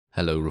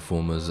Hello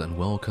Reformers and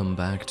welcome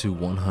back to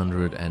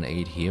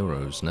 108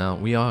 Heroes. Now,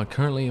 we are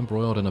currently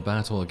embroiled in a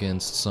battle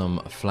against some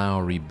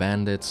flowery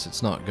bandits.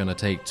 It's not going to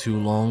take too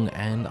long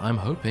and I'm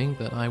hoping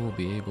that I will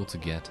be able to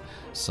get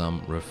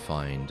some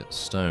refined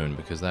stone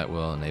because that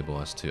will enable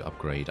us to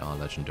upgrade our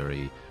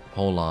legendary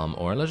polearm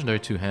or a legendary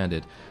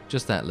two-handed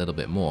just that little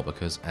bit more,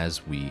 because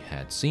as we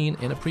had seen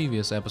in a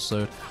previous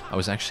episode, I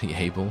was actually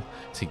able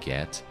to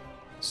get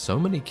so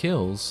many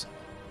kills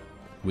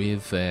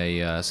with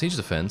a siege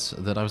defense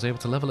that I was able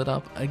to level it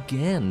up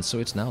again, so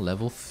it's now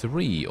level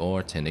 3,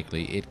 or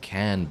technically it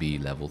can be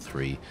level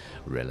 3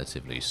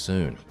 relatively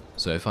soon.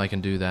 So if I can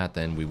do that,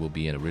 then we will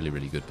be in a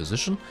really good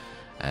position,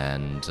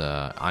 and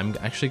I'm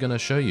actually going to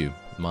show you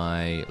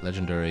my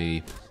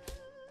legendary...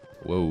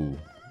 Whoa.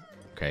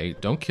 Okay,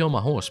 don't kill my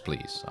horse,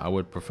 please. I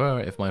would prefer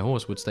if my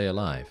horse would stay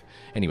alive.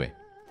 Anyway,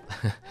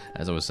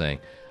 as I was saying,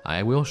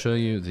 I will show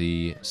you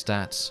the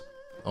stats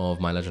of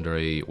my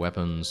legendary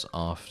weapons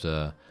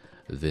after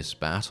this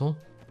battle,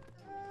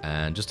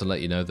 and just to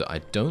let you know that I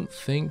don't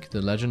think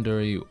the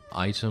legendary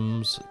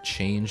items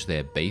change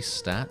their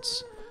base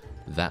stats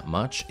that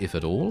much, if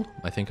at all.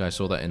 I think I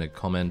saw that in a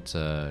comment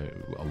a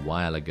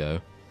while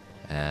ago,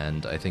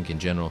 and I think in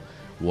general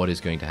what is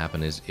going to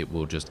happen is it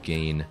will just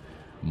gain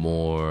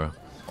more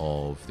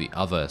of the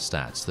other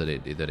stats that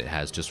it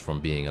has just from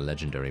being a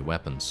legendary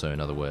weapon. So in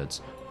other words,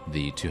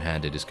 the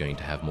two-handed is going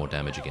to have more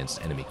damage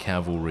against enemy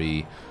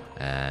cavalry,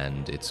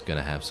 and it's going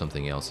to have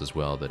something else as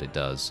well that it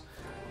does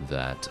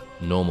that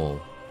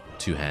normal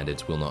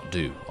two-handeds will not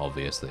do,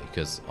 obviously,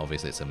 because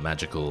obviously it's a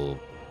magical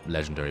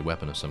legendary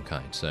weapon of some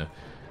kind. So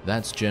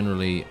that's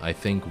generally, I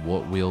think,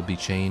 what will be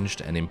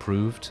changed and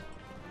improved,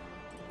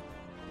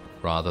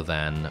 rather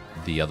than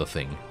the other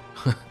thing.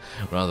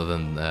 Rather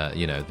than,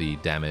 you know, the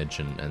damage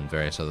and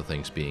various other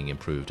things being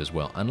improved as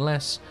well.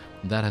 Unless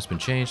that has been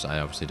changed, I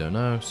obviously don't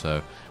know.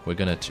 So we're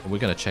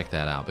gonna check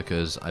that out,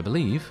 because I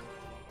believe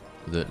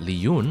that Li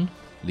Yun,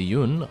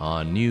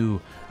 our new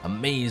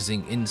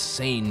amazing,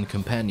 insane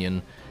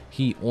companion,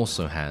 he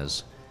also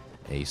has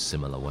a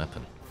similar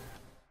weapon.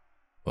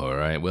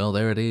 Alright, well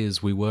there it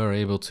is. We were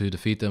able to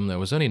defeat them. There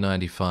was only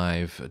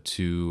 95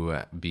 to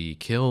be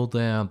killed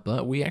there,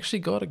 but we actually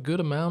got a good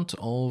amount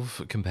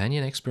of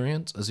companion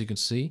experience, as you can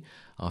see.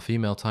 Our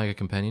female tiger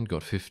companion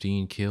got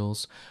 15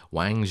 kills.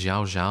 Wang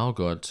Xiao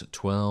got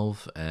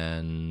 12,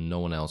 and no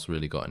one else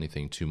really got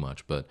anything too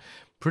much, but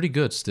pretty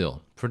good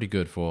still. Pretty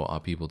good for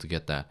our people to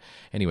get that.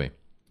 Anyway,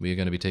 we are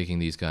going to be taking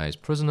these guys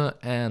prisoner,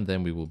 and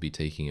then we will be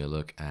taking a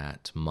look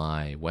at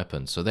my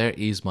weapon. So there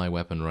is my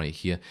weapon right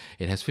here.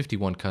 It has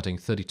 51 cutting,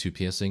 32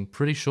 piercing.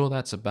 Pretty sure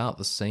that's about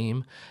the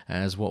same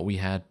as what we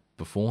had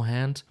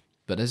beforehand.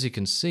 But as you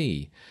can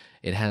see,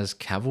 it has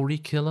cavalry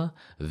killer,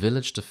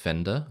 village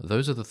defender.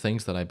 Those are the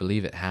things that I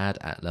believe it had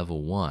at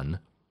level 1.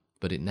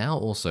 But it now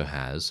also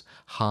has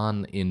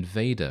Han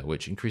Invader,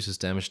 which increases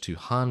damage to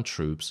Han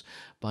troops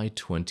by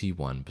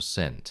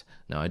 21%.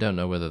 Now, I don't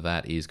know whether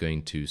that is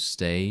going to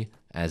stay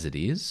as it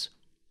is.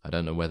 I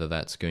don't know whether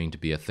that's going to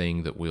be a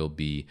thing that will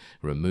be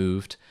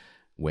removed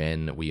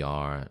when we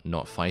are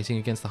not fighting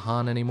against the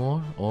Han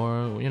anymore,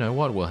 or, you know,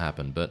 what will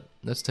happen. But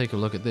let's take a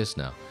look at this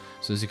now.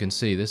 So as you can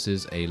see, this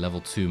is a level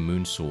 2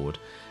 moon sword,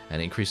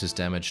 and it increases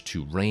damage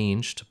to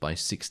ranged by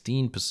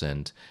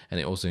 16%, and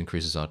it also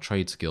increases our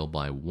trade skill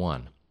by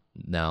 1.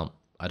 Now,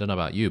 I don't know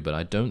about you, but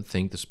I don't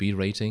think the speed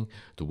rating,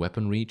 the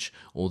weapon reach,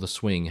 or the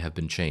swing have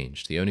been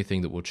changed. The only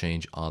thing that will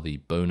change are the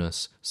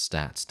bonus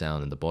stats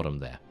down in the bottom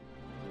there.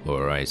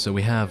 Alright, so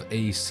we have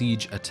a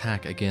siege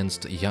attack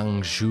against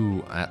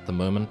Yangzhou at the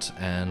moment,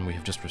 and we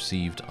have just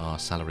received our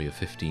salary of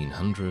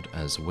 1,500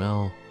 as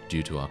well,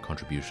 due to our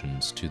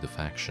contributions to the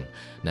faction.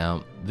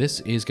 Now, this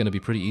is going to be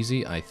pretty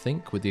easy, I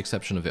think, with the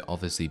exception of it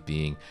obviously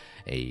being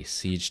a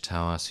siege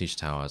tower. Siege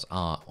towers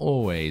are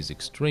always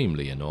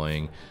extremely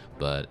annoying,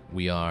 but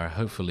we are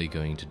hopefully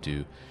going to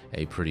do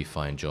a pretty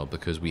fine job,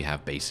 because we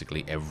have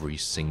basically every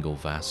single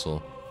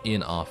vassal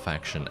in our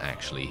faction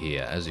actually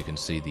here. As you can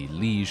see, the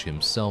liege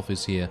himself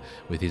is here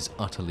with his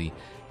utterly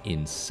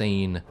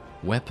insane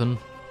weapon.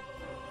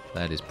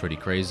 That is pretty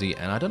crazy,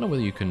 and I don't know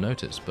whether you can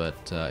notice,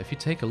 but if you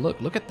take a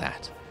look at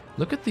that.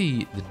 Look at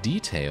the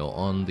detail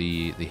on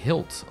the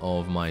hilt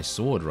of my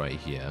sword right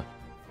here.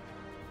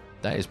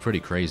 That is pretty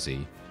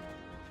crazy.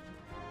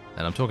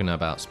 And I'm talking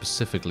about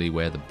specifically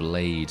where the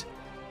blade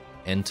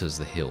enters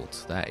the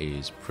hilt. That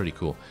is pretty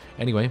cool.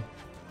 Anyway,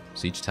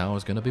 siege tower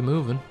is going to be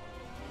moving.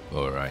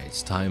 Alright,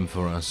 it's time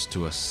for us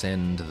to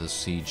ascend the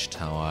siege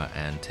tower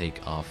and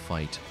take our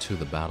fight to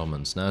the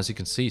battlements. Now, as you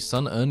can see,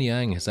 Sun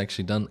Earnyang has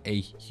actually done a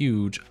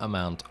huge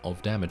amount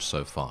of damage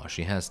so far.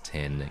 She has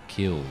 10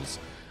 kills.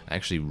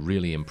 Actually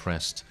really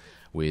impressed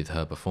with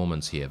her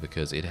performance here,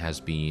 because it has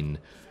been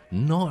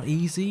not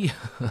easy.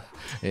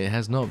 It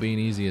has not been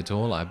easy at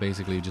all. I've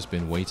basically just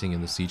been waiting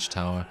in the siege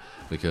tower,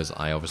 because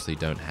I obviously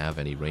don't have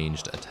any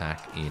ranged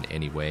attack in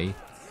any way,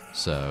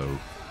 so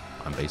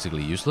I'm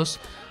basically useless.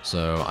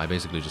 So I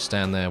basically just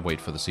stand there, wait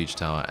for the siege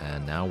tower,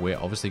 and now we're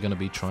obviously going to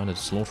be trying to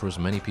slaughter as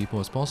many people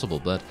as possible.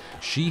 But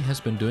she has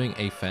been doing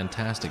a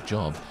fantastic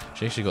job.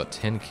 She actually got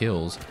 10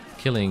 kills,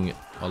 killing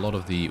a lot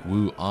of the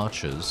Wu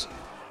archers,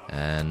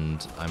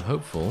 and I'm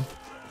hopeful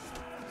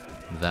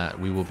that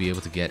we will be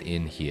able to get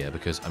in here,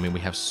 because, I mean, we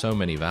have so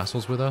many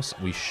vassals with us,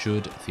 we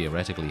should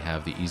theoretically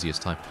have the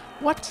easiest time.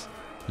 What?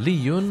 Li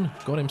Yun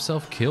got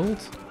himself killed?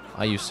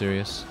 Are you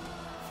serious?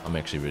 I'm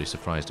actually really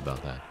surprised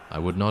about that. I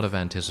would not have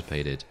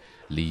anticipated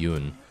Li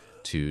Yun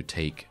to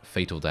take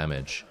fatal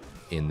damage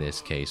in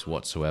this case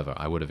whatsoever.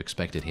 I would have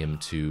expected him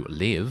to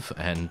live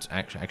and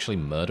actually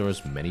murder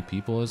as many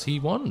people as he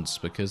wants,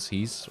 because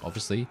he's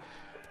obviously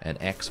an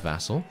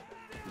ex-vassal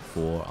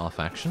for our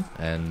faction,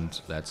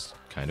 and that's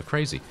kind of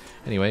crazy.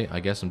 Anyway, I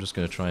guess I'm just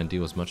going to try and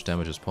deal as much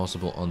damage as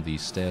possible on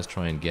these stairs,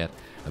 try and get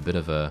a bit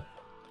of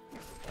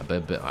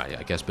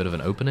I guess, bit of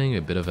an opening,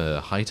 a bit of a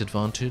height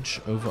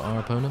advantage over our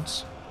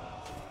opponents.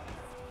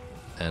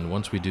 And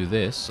once we do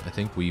this, I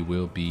think we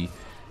will be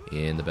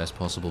in the best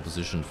possible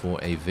position for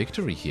a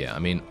victory here. I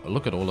mean,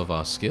 look at all of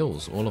our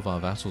skills. All of our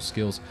vassal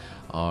skills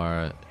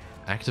are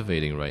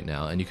activating right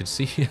now, and you can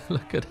see,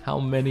 look at how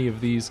many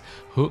of these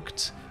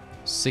hooked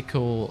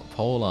sickle,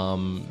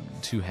 polearm,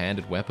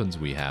 two-handed weapons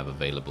we have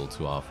available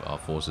to our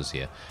forces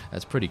here.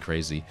 That's pretty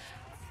crazy.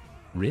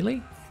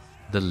 Really?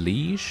 The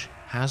liege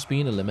has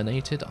been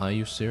eliminated? Are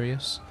you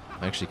serious?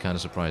 I'm actually kind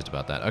of surprised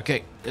about that.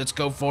 Okay, let's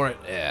go for it.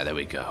 Yeah, there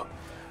we go.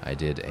 I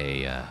did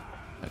a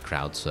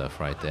crowd surf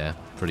right there.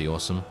 Pretty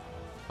awesome.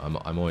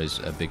 I'm always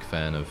a big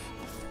fan of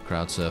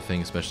crowd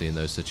surfing, especially in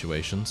those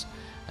situations.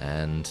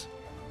 And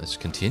let's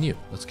continue.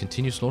 Let's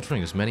continue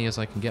slaughtering as many as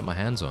I can get my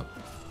hands on.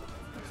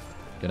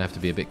 Gonna have to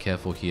be a bit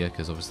careful here,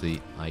 because obviously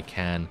I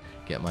can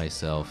get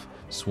myself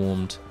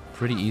swarmed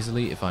pretty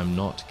easily if I'm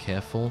not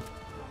careful.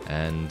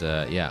 And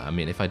yeah, I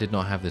mean, if I did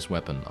not have this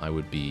weapon, I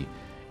would be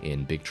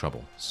in big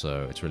trouble.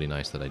 So it's really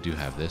nice that I do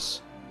have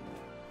this.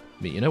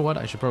 But you know what?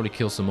 I should probably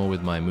kill some more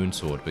with my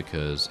moonsword,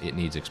 because it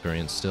needs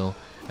experience still,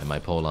 and my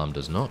polearm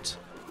does not.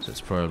 So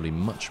it's probably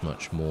much,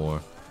 much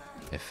more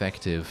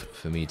effective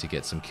for me to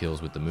get some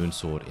kills with the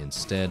moonsword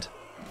instead.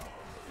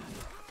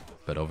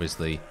 But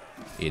obviously,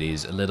 it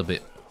is a little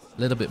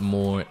bit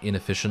more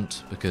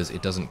inefficient, because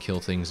it doesn't kill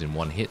things in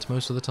one hit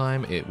most of the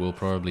time. It will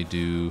probably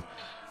do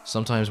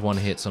sometimes one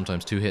hit,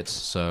 sometimes two hits,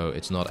 so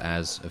it's not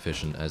as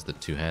efficient as the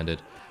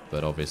two-handed.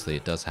 But obviously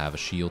it does have a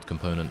shield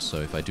component, so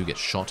if I do get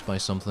shot by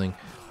something,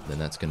 then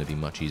that's going to be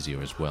much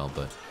easier as well.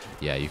 But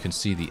yeah, you can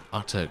see the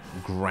utter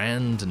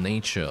grand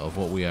nature of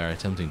what we are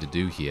attempting to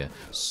do here.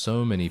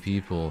 So many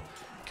people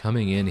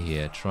coming in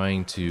here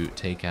trying to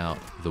take out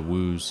the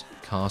Wu's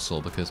castle,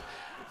 because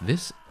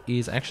this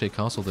is actually a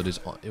castle that is,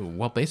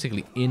 well,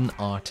 basically in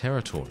our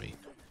territory.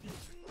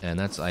 And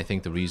that's, I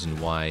think, the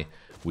reason why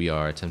we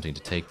are attempting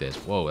to take this.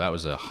 Whoa, that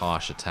was a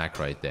harsh attack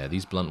right there.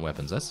 These blunt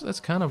weapons, that's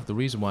kind of the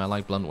reason why I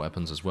like blunt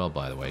weapons as well,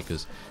 by the way,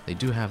 because they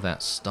do have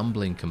that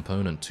stumbling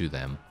component to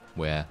them,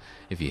 where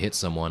if you hit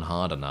someone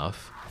hard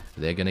enough,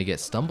 they're going to get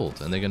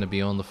stumbled, and they're going to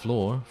be on the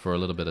floor for a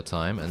little bit of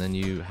time, and then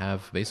you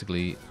have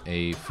basically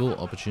a full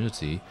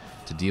opportunity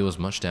to deal as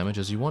much damage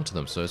as you want to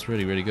them. So it's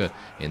really, really good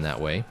in that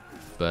way.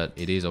 But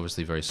it is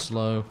obviously very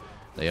slow.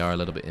 They are a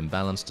little bit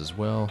imbalanced as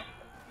well.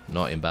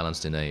 Not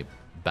imbalanced in a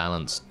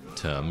balanced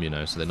term, you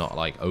know, so they're not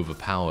like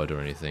overpowered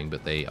or anything,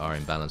 but they are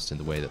imbalanced in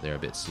the way that they're a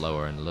bit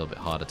slower and a little bit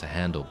harder to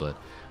handle. But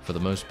for the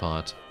most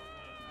part,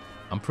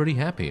 I'm pretty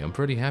happy. I'm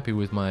pretty happy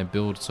with my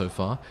build so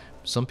far.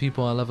 Some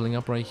people are leveling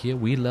up right here.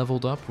 We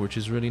leveled up, which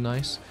is really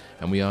nice,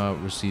 and we are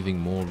receiving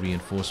more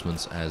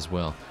reinforcements as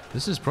well.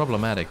 This is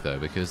problematic though,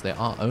 because there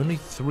are only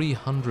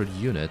 300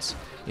 units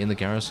in the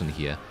garrison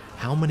here.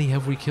 How many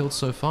have we killed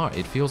so far?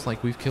 It feels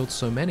like we've killed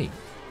so many.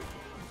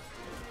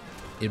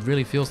 It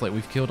really feels like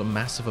we've killed a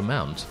massive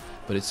amount,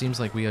 but it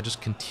seems like we are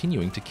just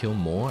continuing to kill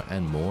more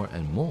and more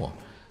and more.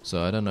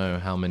 So I don't know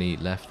how many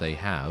left they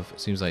have. It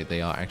seems like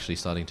they are actually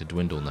starting to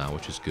dwindle now,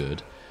 which is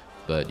good.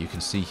 But you can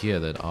see here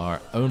that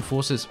our own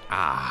forces...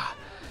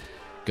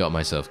 got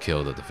myself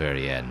killed at the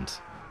very end.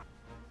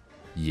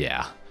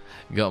 Yeah,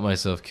 got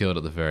myself killed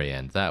at the very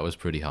end. That was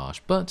pretty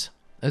harsh, but...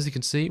 as you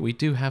can see, we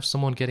do have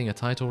someone getting a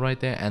title right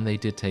there, and they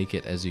did take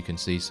it, as you can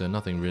see, so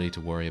nothing really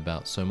to worry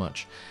about so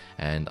much.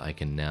 And I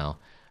can now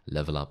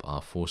level up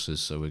our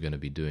forces, so we're going to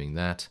be doing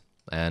that.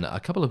 And a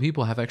couple of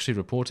people have actually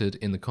reported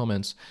in the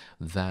comments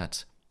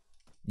that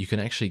you can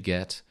actually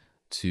get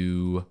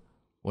to,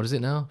 what is it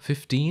now?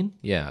 15?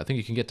 Yeah, I think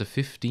you can get to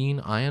 15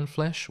 Iron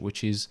Flesh,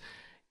 which is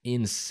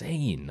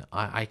insane.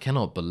 I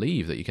cannot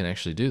believe that you can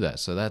actually do that.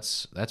 So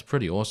that's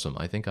pretty awesome.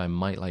 I think I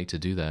might like to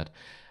do that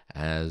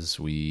as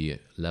we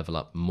level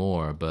up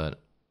more,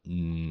 but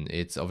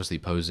it's obviously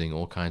posing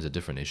all kinds of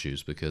different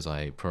issues, because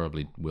I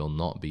probably will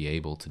not be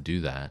able to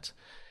do that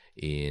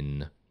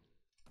in,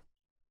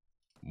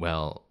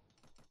 well,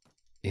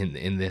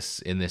 in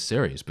this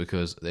series,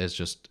 because there's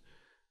just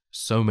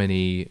so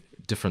many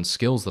different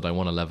skills that I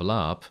want to level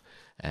up,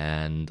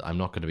 and I'm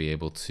not going to be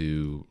able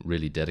to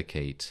really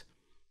dedicate,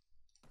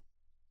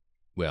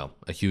 well,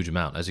 a huge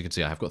amount. As you can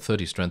see, I've got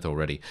 30 strength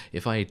already.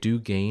 If I do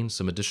gain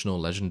some additional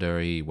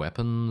legendary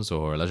weapons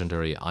or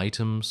legendary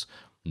items,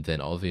 then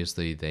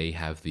obviously they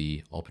have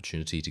the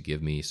opportunity to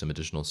give me some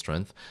additional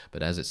strength.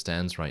 But as it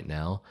stands right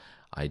now,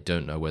 I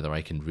don't know whether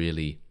I can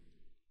really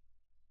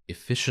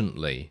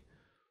efficiently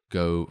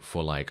go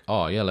for like,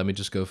 oh yeah, let me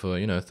just go for,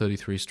 you know,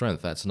 33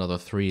 strength. That's another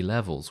 3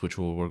 levels, which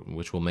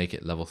will make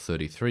it level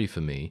 33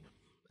 for me.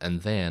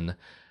 And then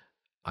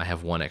I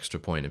have 1 extra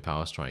point in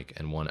Power Strike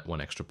and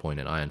one extra point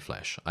in Iron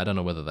Flesh. I don't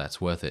know whether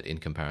that's worth it in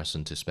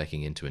comparison to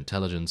speccing into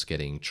intelligence,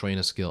 getting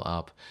trainer skill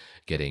up,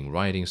 getting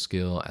riding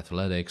skill,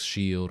 athletics,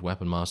 shield,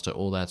 weapon master,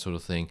 all that sort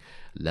of thing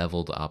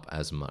leveled up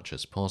as much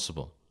as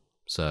possible.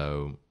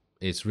 So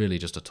it's really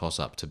just a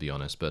toss-up, to be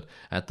honest, but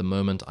at the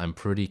moment I'm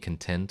pretty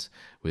content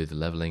with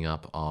leveling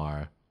up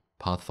our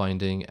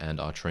pathfinding and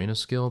our trainer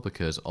skill,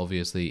 because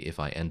obviously if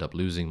I end up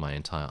losing my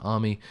entire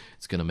army,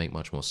 it's going to make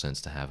much more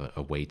sense to have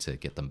a way to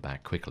get them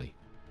back quickly.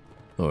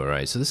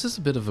 Alright, so this is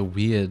a bit of a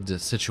weird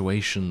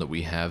situation that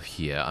we have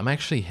here. I'm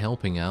actually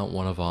helping out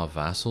one of our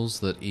vassals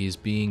that is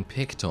being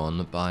picked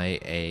on by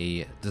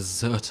a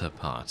deserter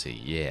party.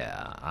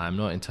 Yeah, I'm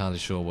not entirely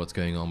sure what's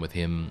going on with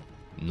him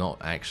not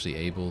actually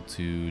able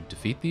to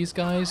defeat these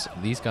guys.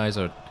 These guys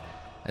are,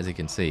 as you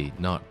can see,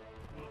 not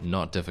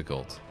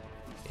difficult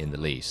in the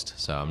least,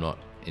 so I'm not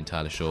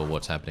entirely sure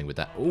what's happening with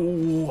that.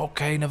 Oh,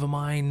 okay, never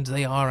mind.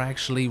 They are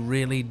actually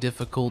really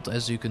difficult,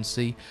 as you can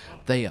see.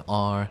 They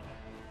are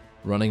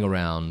running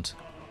around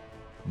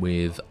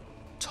with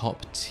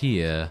top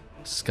tier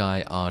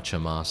Sky Archer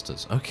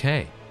Masters.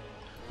 Okay,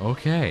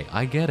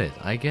 I get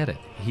it.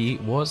 He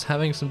was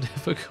having some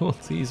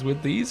difficulties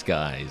with these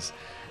guys.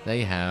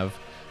 They have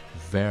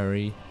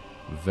very,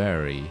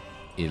 very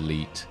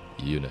elite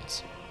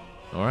units.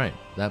 All right,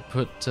 that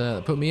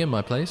put me in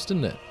my place,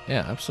 didn't it?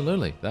 Yeah,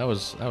 absolutely. That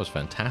was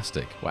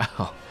fantastic.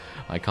 Wow,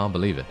 I can't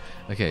believe it.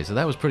 Okay, so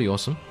that was pretty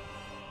awesome.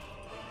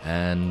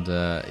 And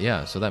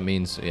yeah, so that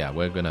means, yeah,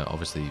 we're gonna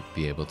obviously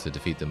be able to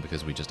defeat them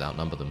because we just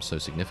outnumber them so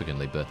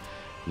significantly. But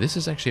this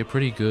is actually a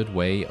pretty good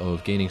way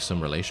of gaining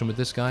some relation with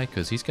this guy,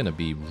 because he's gonna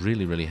be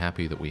really, really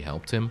happy that we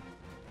helped him.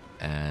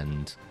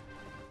 And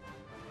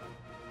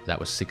that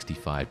was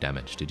 65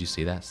 damage. Did you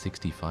see that?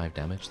 65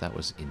 damage? That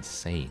was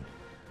insane.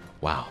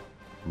 Wow.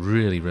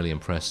 Really, really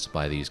impressed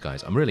by these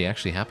guys. I'm really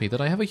actually happy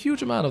that I have a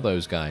huge amount of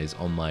those guys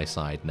on my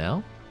side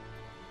now.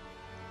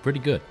 Pretty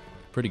good.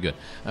 Pretty good.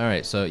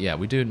 Alright, so yeah,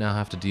 we do now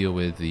have to deal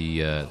with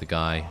the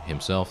guy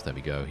himself. There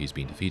we go. He's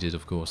been defeated,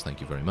 of course.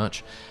 Thank you very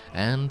much.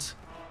 And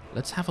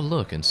let's have a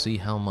look and see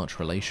how much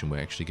relation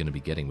we're actually going to be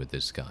getting with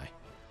this guy.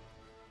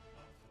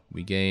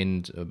 We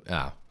gained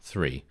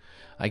 3.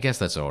 I guess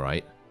that's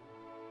alright.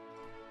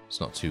 It's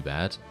not too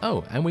bad.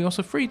 Oh, and we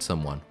also freed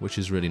someone, which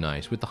is really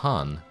nice, with the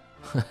Han.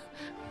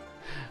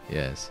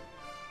 Yes.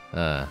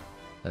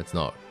 That's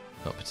not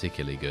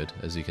particularly good.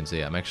 As you can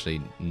see, I'm actually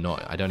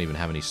not... I don't even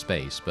have any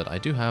space, but I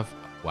do have...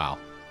 Wow.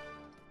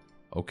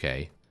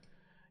 Okay.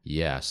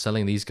 Yeah,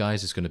 selling these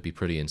guys is going to be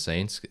pretty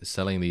insane.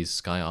 Selling these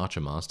Sky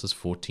Archer Masters,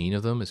 14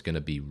 of them, is going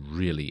to be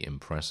really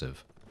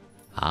impressive.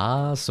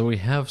 Ah, so we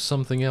have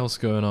something else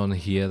going on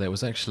here. There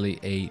was actually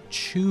a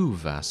Chu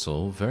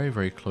vassal very,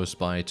 very close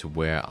by to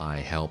where I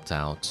helped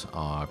out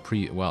our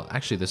well,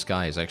 actually this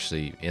guy is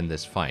actually in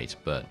this fight,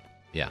 but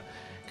yeah,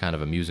 kind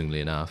of amusingly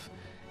enough,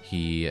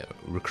 he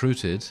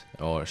recruited,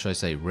 or should I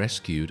say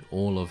rescued,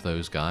 all of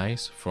those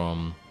guys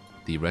from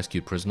the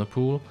rescued prisoner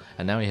pool,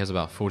 and now he has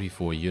about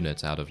 44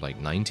 units out of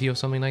like 90 or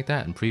something like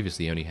that, and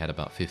previously he only had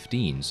about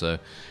 15, so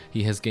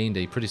he has gained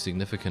a pretty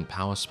significant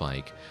power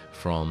spike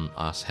from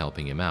us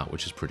helping him out,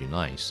 which is pretty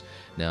nice.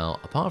 Now,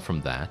 apart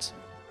from that,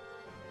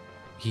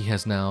 he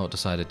has now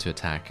decided to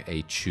attack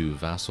a Chu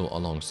vassal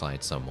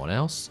alongside someone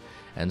else,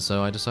 and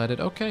so I decided,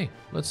 okay,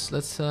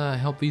 let's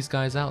help these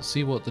guys out,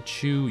 see what the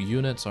Chu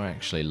units are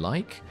actually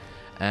like,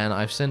 and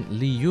I've sent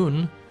Li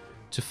Yun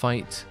to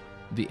fight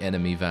the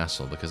enemy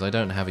vassal, because I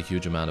don't have a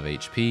huge amount of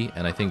HP,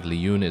 and I think Li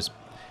Yun is,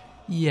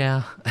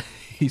 yeah,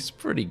 he's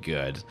pretty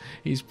good.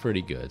 He's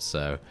pretty good,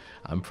 so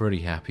I'm pretty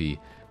happy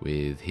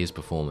with his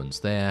performance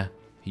there.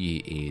 He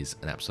is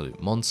an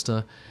absolute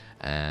monster,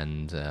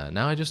 and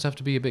now I just have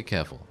to be a bit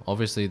careful.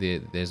 Obviously,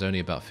 there's only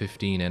about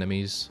 15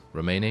 enemies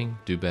remaining.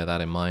 Do bear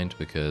that in mind,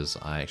 because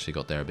I actually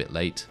got there a bit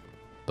late,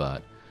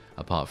 but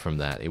apart from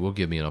that, it will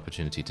give me an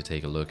opportunity to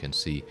take a look and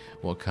see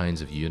what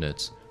kinds of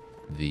units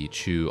the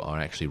Chu are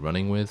actually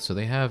running with. So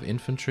they have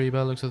infantry by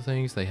the looks of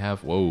things. They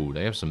have, whoa,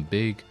 they have some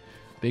big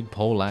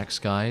poleaxe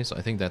guys.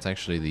 I think that's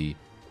actually the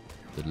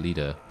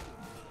leader,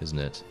 isn't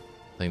it?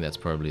 I think that's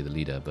probably the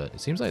leader, but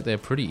it seems like they're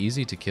pretty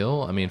easy to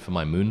kill. I mean, for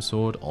my moon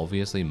sword,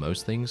 obviously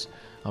most things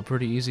are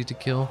pretty easy to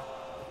kill.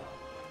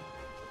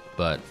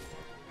 But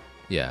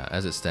yeah,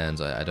 as it stands,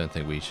 I don't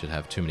think we should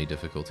have too many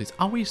difficulties.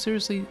 Are we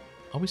seriously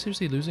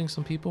losing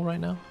some people right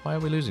now? Why are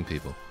we losing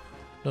people?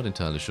 Not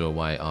entirely sure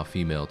why our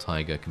female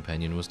tiger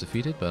companion was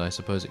defeated, but I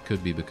suppose it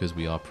could be because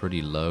we are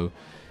pretty low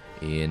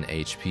in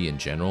HP in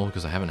general,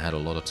 because I haven't had a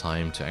lot of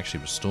time to actually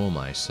restore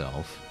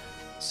myself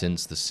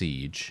since the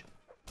siege.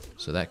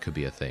 So that could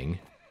be a thing.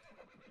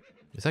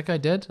 Is that guy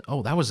dead?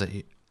 Oh, that was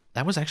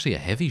actually a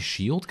heavy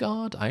shield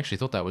guard? I actually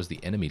thought that was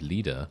the enemy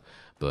leader,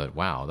 but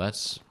wow,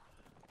 that's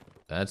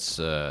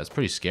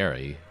pretty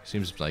scary.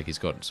 Seems like he's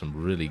got some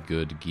really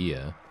good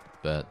gear,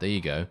 but there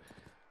you go.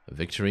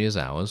 Victory is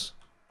ours.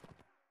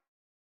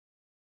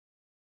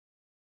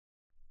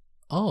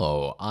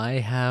 Oh, I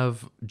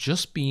have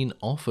just been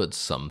offered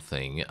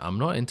something. I'm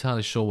not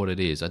entirely sure what it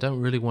is. I don't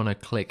really want to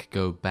click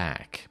go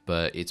back,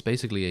 but it's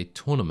basically a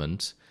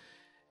tournament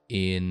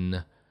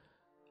in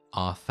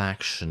our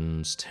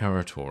faction's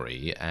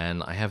territory,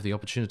 and I have the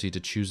opportunity to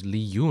choose Li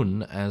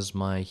Yun as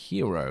my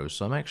hero.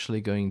 So I'm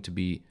actually going to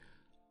be...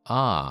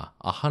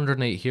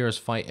 108 heroes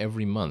fight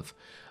every month.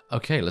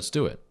 Okay, let's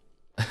do it.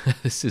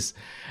 This is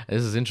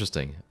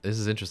interesting. This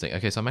is interesting.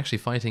 Okay, so I'm actually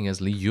fighting as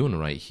Li Yun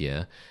right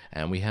here,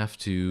 and we have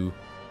to,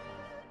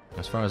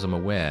 as far as I'm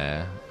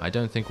aware, I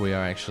don't think we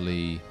are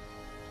actually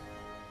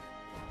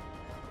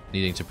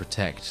needing to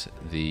protect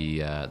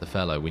the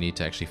fellow. We need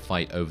to actually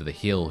fight over the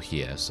hill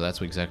here, so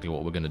that's exactly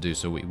what we're going to do.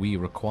 So we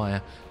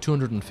require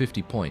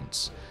 250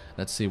 points.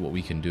 Let's see what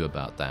we can do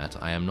about that.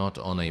 I am not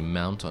on a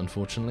mount,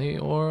 unfortunately,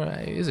 or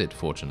is it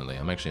fortunately?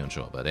 I'm actually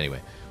unsure, but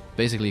anyway.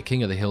 Basically,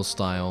 King of the Hill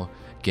style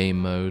game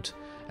mode,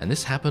 and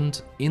this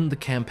happened in the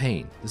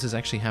campaign. This is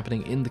actually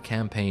happening in the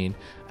campaign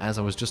as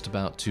I was just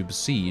about to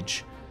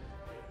besiege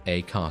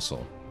a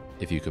castle,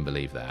 if you can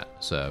believe that.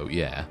 So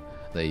yeah,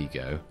 there you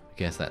go. I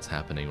guess that's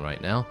happening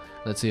right now.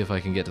 Let's see if I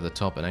can get to the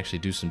top and actually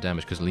do some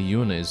damage, because Li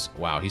Yun is,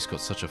 wow, he's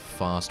got such a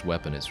fast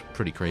weapon. It's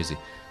pretty crazy.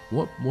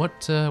 What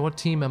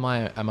team am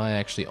I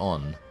actually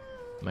on?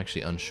 I'm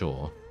actually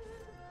unsure.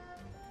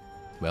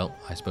 Well,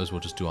 I suppose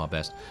we'll just do our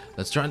best.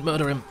 Let's try and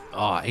murder him.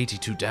 Ah,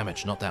 82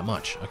 damage, not that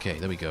much. Okay,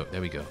 there we go,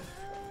 there we go.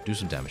 Do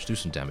some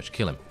damage,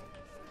 kill him.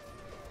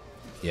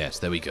 Yes,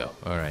 there we go.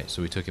 Alright,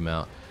 so we took him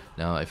out.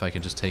 Now, if I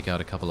can just take out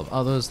a couple of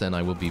others, then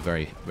I will be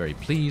very, very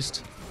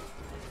pleased.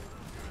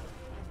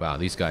 Wow,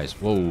 these guys,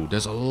 whoa,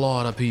 there's a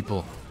lot of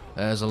people.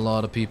 There's a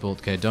lot of people.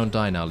 Okay, don't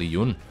die now, Li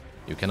Yun.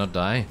 You cannot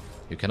die.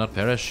 You cannot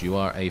perish. You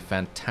are a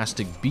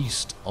fantastic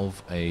beast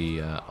of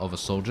a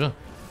soldier.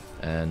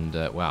 And,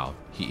 wow,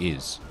 he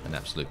is an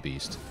absolute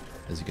beast.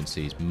 As you can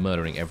see, he's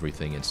murdering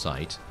everything in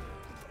sight.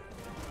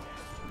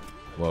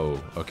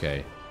 Whoa,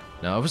 okay.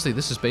 Now, obviously,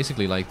 this is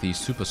basically like the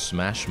Super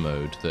Smash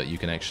mode that you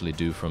can actually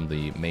do from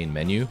the main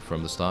menu,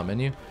 from the start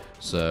menu.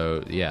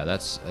 So, yeah,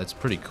 that's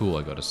pretty cool,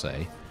 I gotta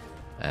say.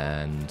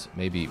 And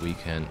maybe we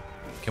can...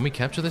 Can we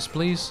capture this,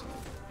 please?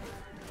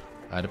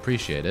 I'd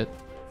appreciate it.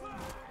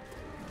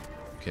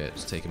 Okay,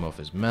 let's take him off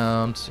his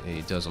mount.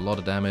 He does a lot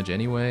of damage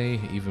anyway,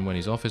 even when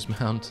he's off his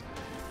mount.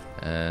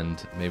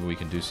 And maybe we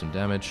can do some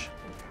damage.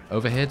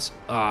 Overheads?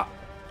 Ah!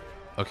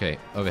 Okay,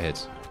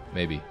 overheads.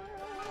 Maybe.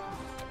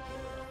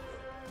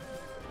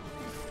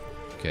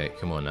 Okay,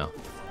 come on now.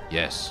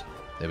 Yes,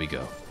 there we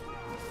go.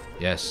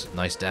 Yes,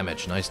 nice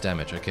damage, nice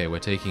damage. Okay, we're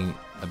taking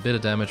a bit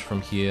of damage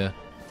from here.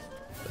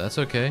 That's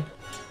okay.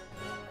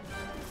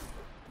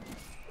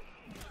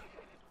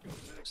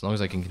 As long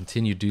as I can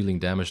continue dealing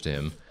damage to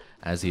him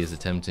as he is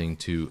attempting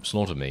to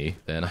slaughter me,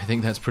 then I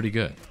think that's pretty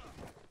good.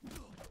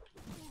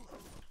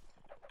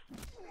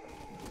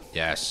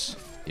 Yes,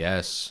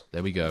 yes,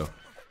 there we go.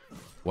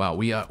 Wow,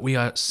 we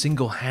are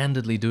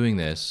single-handedly doing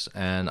this,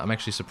 and I'm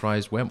actually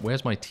surprised.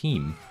 Where's my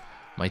team?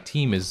 My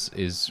team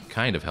is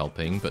kind of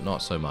helping, but not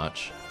so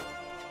much.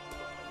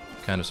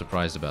 Kind of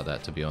surprised about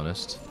that, to be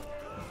honest.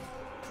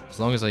 As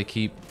long as I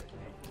keep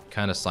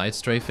kind of side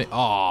strafing.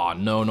 Oh,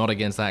 no, not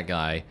against that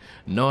guy.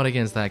 Not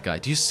against that guy.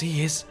 Do you see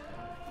his...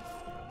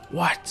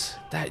 What?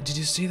 Did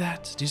you see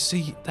that? Did you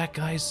see that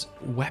guy's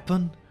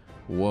weapon?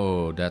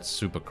 Whoa, that's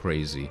super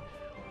crazy.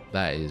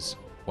 That is...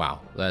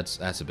 Wow,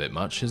 that's a bit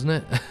much, isn't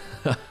it?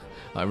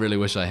 I really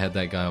wish I had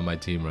that guy on my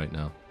team right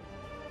now.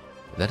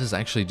 That has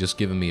actually just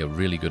given me a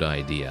really good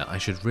idea. I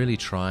should really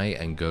try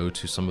and go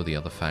to some of the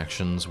other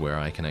factions where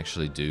I can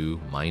actually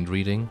do mind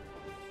reading.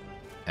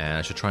 And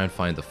I should try and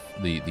find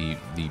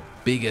the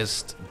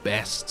biggest,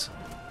 best,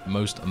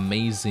 most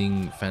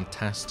amazing,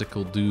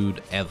 fantastical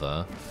dude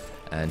ever.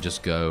 And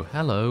just go,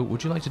 hello,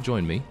 would you like to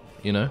join me?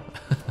 You know?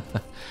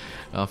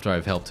 After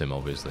I've helped him,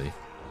 obviously.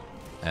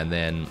 And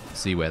then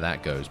see where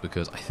that goes,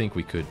 because I think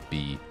we could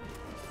be...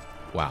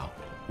 Wow.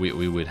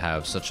 We would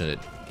have such an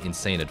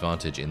insane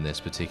advantage in this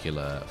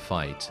particular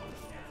fight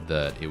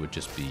that it would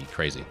just be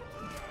crazy.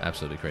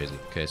 Absolutely crazy.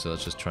 Okay, so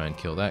let's just try and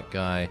kill that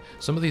guy.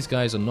 Some of these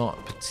guys are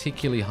not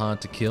particularly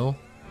hard to kill.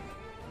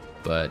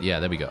 But yeah,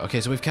 there we go. Okay,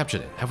 so we've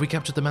captured it. Have we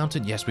captured the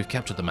mountain? Yes, we've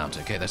captured the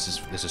mountain. Okay, this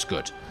is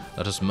good.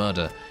 Let us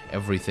murder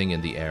everything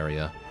in the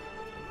area.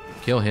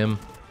 Kill him.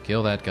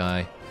 Kill that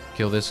guy.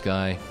 Kill this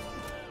guy.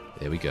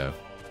 There we go.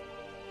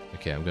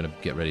 Okay, I'm gonna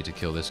get ready to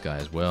kill this guy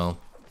as well.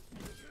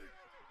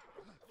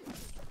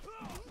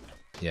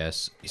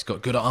 Yes, he's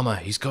got good armor.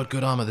 He's got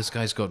good armor. This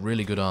guy's got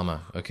really good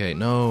armor. Okay,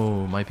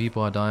 no, my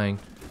people are dying.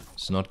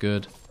 It's not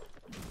good.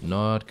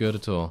 Not good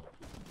at all.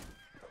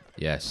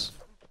 Yes.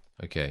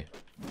 Okay.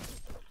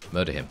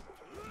 Murder him.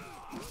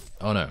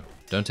 Oh no,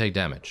 don't take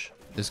damage.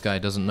 This guy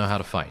doesn't know how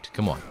to fight.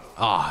 Come on.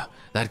 Ah,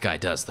 that guy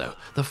does though.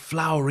 The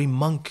flowery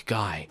monk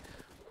guy.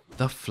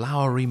 The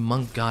flowery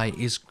monk guy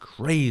is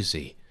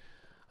crazy.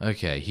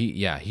 Okay,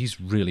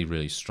 he's really,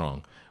 really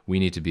strong. We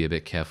need to be a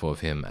bit careful of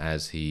him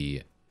as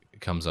he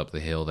comes up the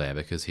hill there,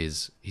 because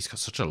he's got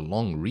such a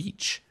long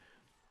reach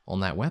on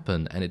that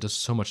weapon, and it does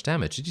so much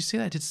damage. Did you see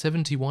that? It did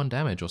 71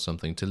 damage or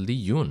something to Li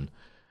Yun,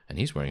 and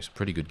he's wearing some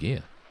pretty good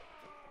gear.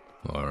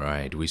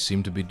 Alright, we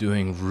seem to be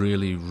doing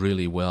really,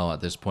 really well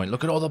at this point.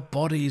 Look at all the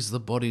bodies! The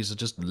bodies are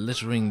just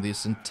littering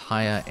this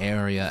entire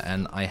area,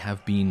 and I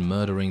have been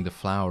murdering the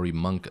flowery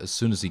monk as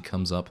soon as he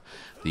comes up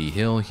the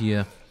hill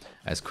here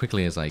as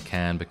quickly as I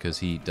can, because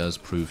he does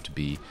prove to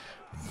be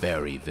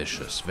very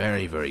vicious,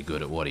 very, very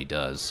good at what he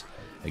does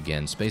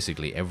against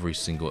basically every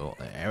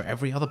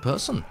other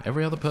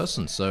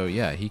person. So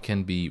yeah, he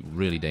can be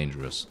really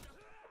dangerous.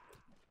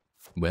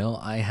 Well,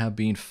 I have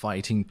been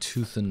fighting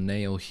tooth and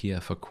nail here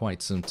for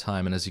quite some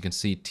time, and as you can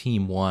see,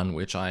 Team 1,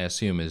 which I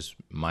assume is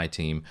my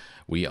team,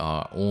 we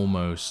are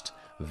almost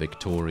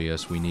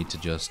victorious. We need to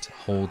just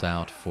hold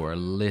out for a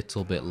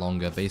little bit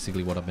longer.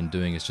 Basically, what I've been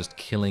doing is just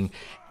killing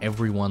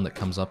everyone that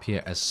comes up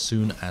here as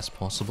soon as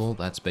possible.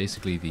 That's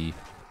basically the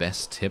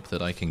best tip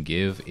that I can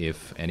give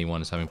if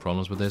anyone is having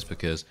problems with this,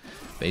 because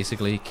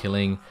basically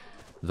killing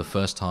the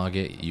first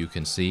target you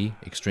can see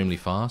extremely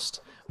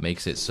fast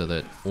makes it so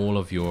that all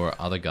of your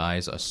other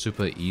guys are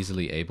super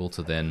easily able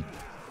to then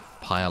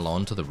pile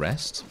on to the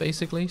rest,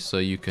 basically, so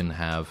you can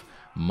have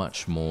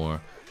much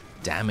more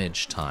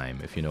damage time,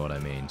 if you know what I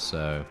mean.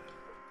 So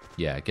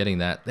yeah, getting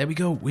that. There we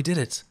go, we did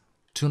it.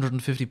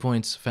 250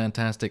 points,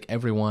 fantastic.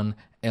 Everyone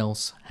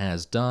else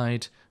has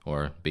died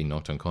or been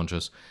knocked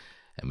unconscious,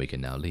 and we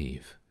can now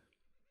leave.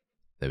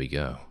 There we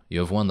go. You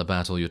have won the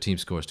battle. Your team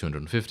score is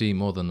 250,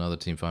 more than another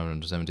team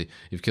 570.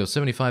 You've killed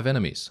 75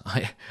 enemies.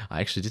 I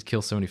actually did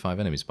kill 75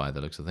 enemies by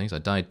the looks of things. I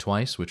died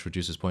twice, which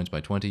reduces points by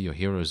 20. Your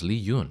hero is Li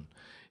Yun.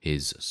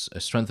 His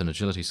strength and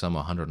agility sum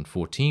are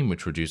 114,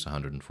 which reduce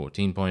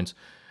 114 points.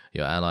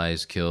 Your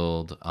allies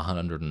killed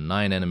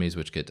 109 enemies,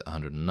 which get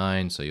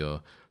 109. So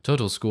your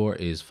total score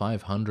is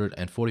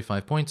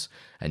 545 points,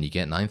 and you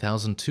get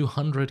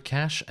 9,200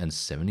 cash and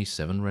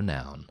 77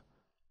 renown.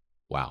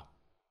 Wow.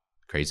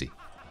 Crazy.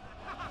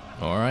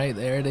 Alright,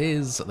 there it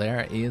is.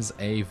 There is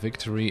a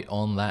victory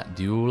on that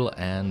duel,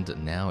 and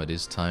now it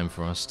is time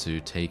for us to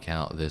take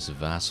out this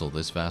vassal.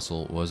 This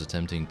vassal was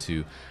attempting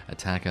to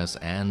attack us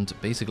and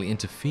basically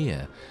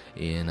interfere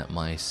in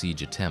my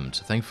siege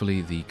attempt.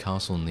 Thankfully, the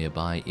castle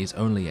nearby is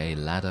only a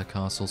ladder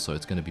castle, so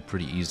it's going to be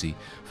pretty easy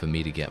for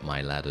me to get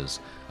my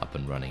ladders up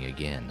and running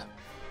again.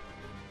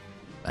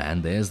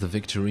 And there's the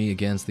victory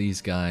against these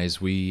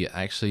guys. We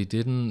actually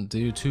didn't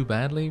do too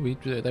badly.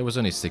 There was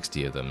only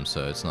 60 of them,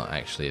 so it's not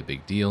actually a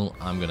big deal.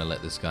 I'm going to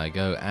let this guy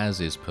go, as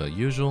is per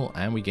usual,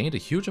 and we gained a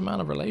huge amount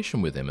of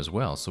relation with him as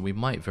well, so we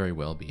might very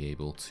well be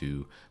able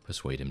to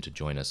persuade him to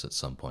join us at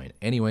some point.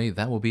 Anyway,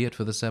 that will be it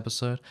for this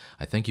episode.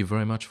 I thank you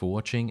very much for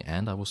watching,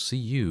 and I will see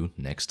you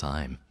next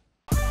time.